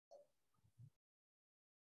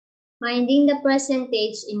Finding the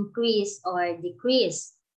percentage increase or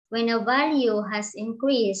decrease. When a value has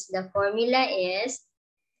increased, the formula is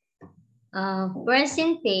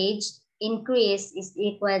percentage increase is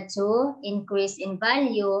equal to increase in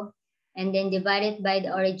value and then divided by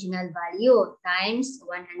the original value times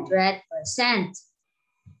 100%.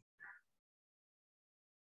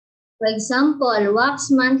 For example, Wach's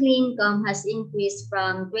monthly income has increased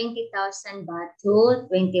from 20,000 baht to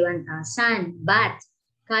 21,000 baht.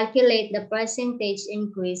 Calculate the percentage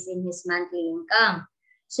increase in his monthly income.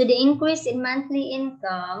 So the increase in monthly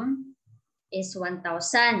income is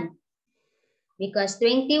 1,000 because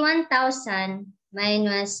 21,000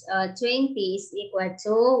 minus 20 is equal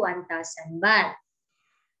to 1,000 baht.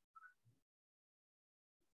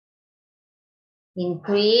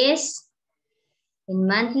 Increase in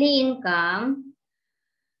monthly income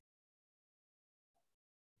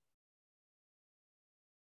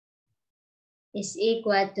is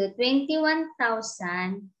equal to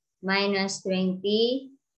 21,000 minus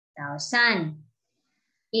 20,000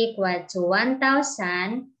 equal to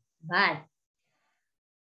 1,000 baht.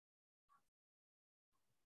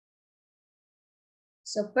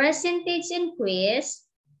 So percentage increase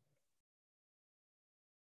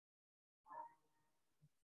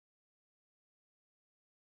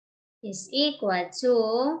is equal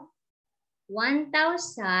to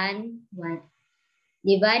 1,000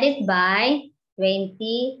 divided by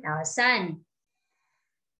 20,000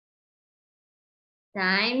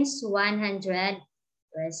 times 100%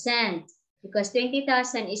 because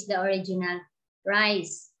 20,000 is the original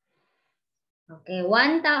price. Okay,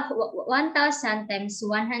 1,000 times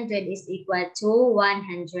 100 is equal to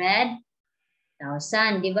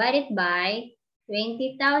 100,000 divided by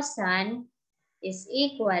 20,000 is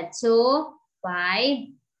equal to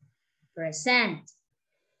 5%.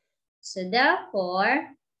 So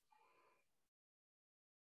therefore,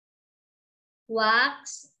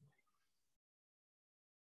 Wach's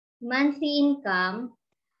monthly income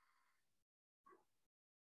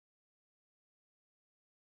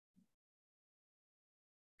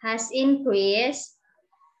has increased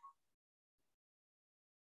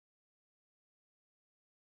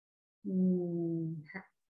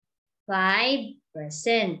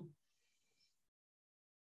 %5%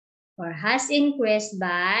 or has increased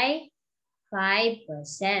by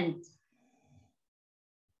 5%.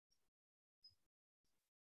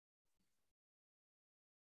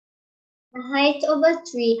 The height of a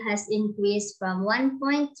tree has increased from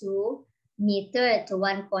 1.2 meter to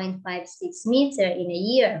 1.56 meter in a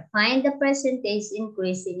year. Find the percentage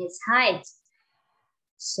increase in its height.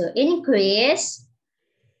 So increase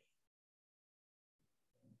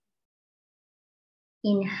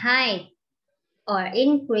in height or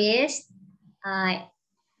increase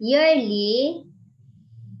yearly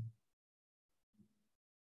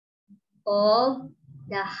of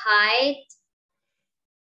the height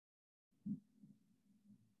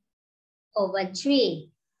of a tree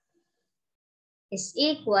is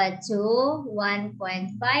equal to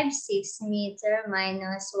 1.56 meter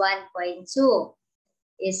minus 1.2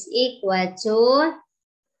 is equal to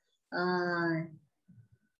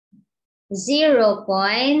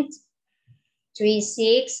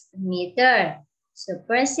 0.36 meter. So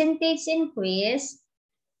percentage increase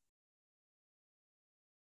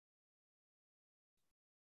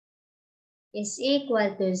is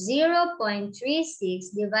equal to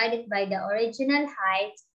 0.36 divided by the original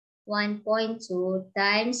height 1.2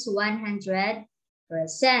 times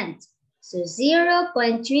 100%. So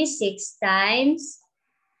 0.36 times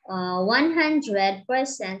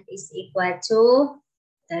 100% is equal to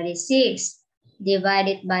 36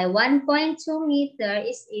 divided by 1.2 meter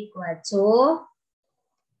is equal to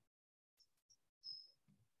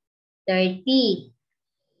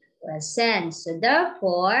 30%. So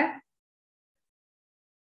therefore,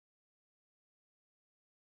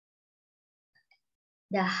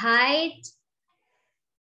 the height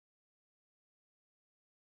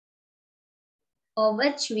of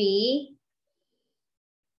a tree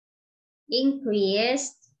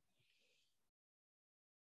increased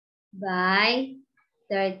by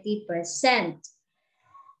 30%.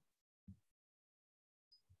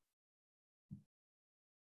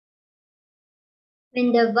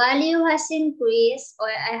 When the value has increased or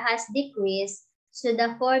has decreased, so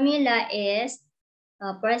the formula is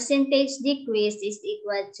percentage decrease is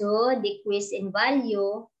equal to decrease in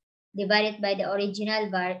value divided by the original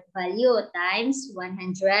value times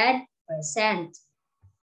 100%.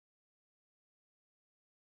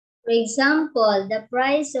 For example, the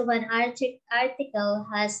price of an article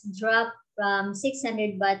has dropped from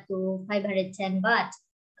 600 baht to 510 baht.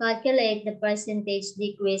 Calculate the percentage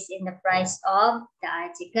decrease in the price of the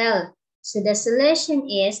article. So the solution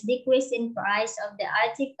is decrease in price of the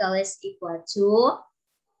article is equal to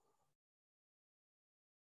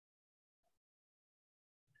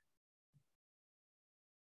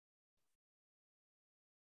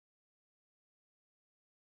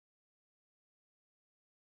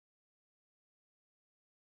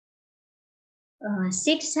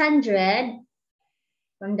 600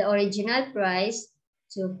 from the original price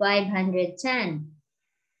to 510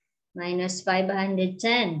 minus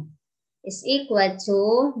 510 is equal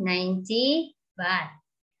to 90 baht.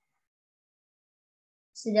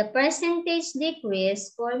 So the percentage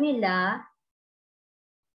decrease formula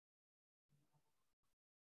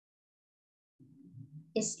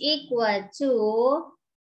is equal to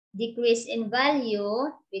decrease in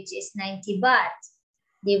value, which is 90 baht,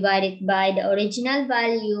 divided by the original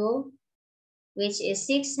value, which is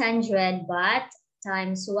 600 baht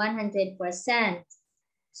times 100%.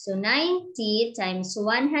 So 90 times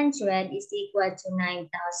 100 is equal to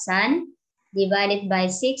 9,000, divided by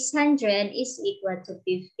 600 is equal to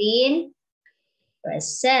 15%.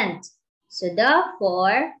 So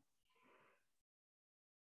therefore,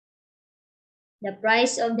 the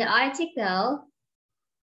price of the article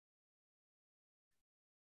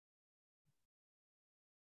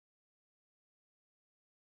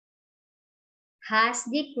has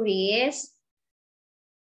decreased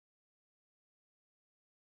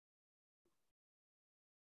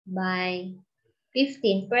by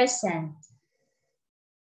 15%.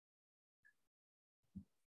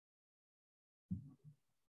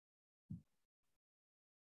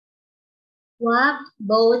 Wach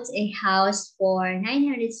bought a house for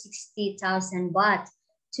 960,000 baht.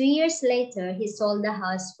 2 years later, he sold the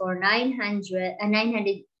house for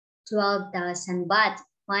 912,000 baht.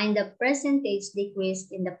 Find the percentage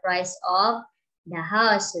decrease in the price of the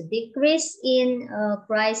house. So decrease in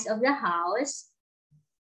price of the house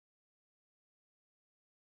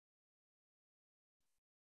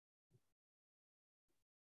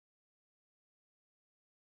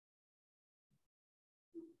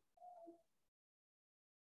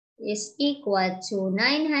is equal to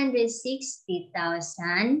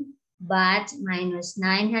 960,000 baht minus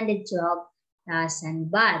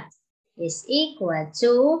 912,000 baht is equal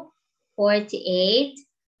to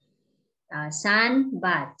 48,000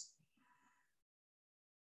 baht.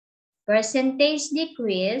 Percentage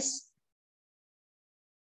decrease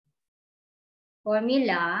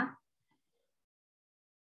formula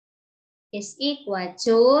is equal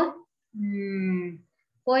to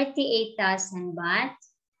 48,000 baht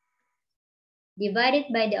divided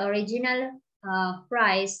by the original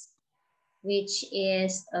price, which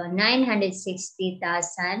is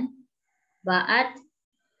 960,000 baht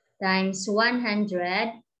times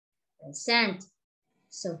 100%.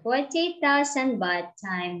 So 48,000 baht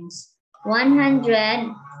times 100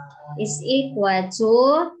 is equal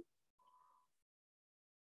to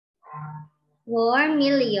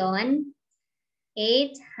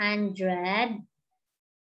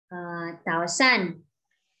 4,800,000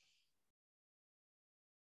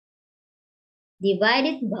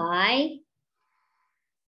 divided by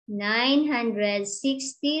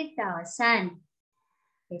 960,000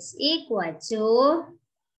 is equal to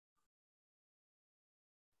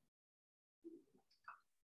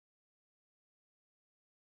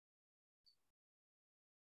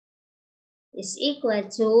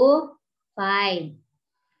 5%.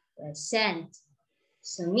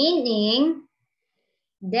 So meaning,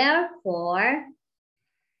 therefore,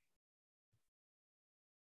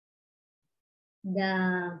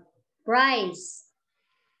 the price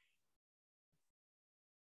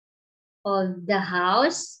of the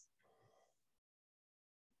house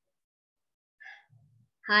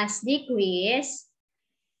has decreased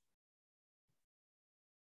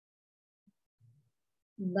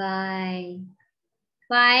by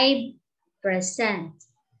 5%.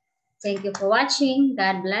 Thank you for watching.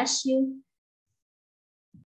 God bless you.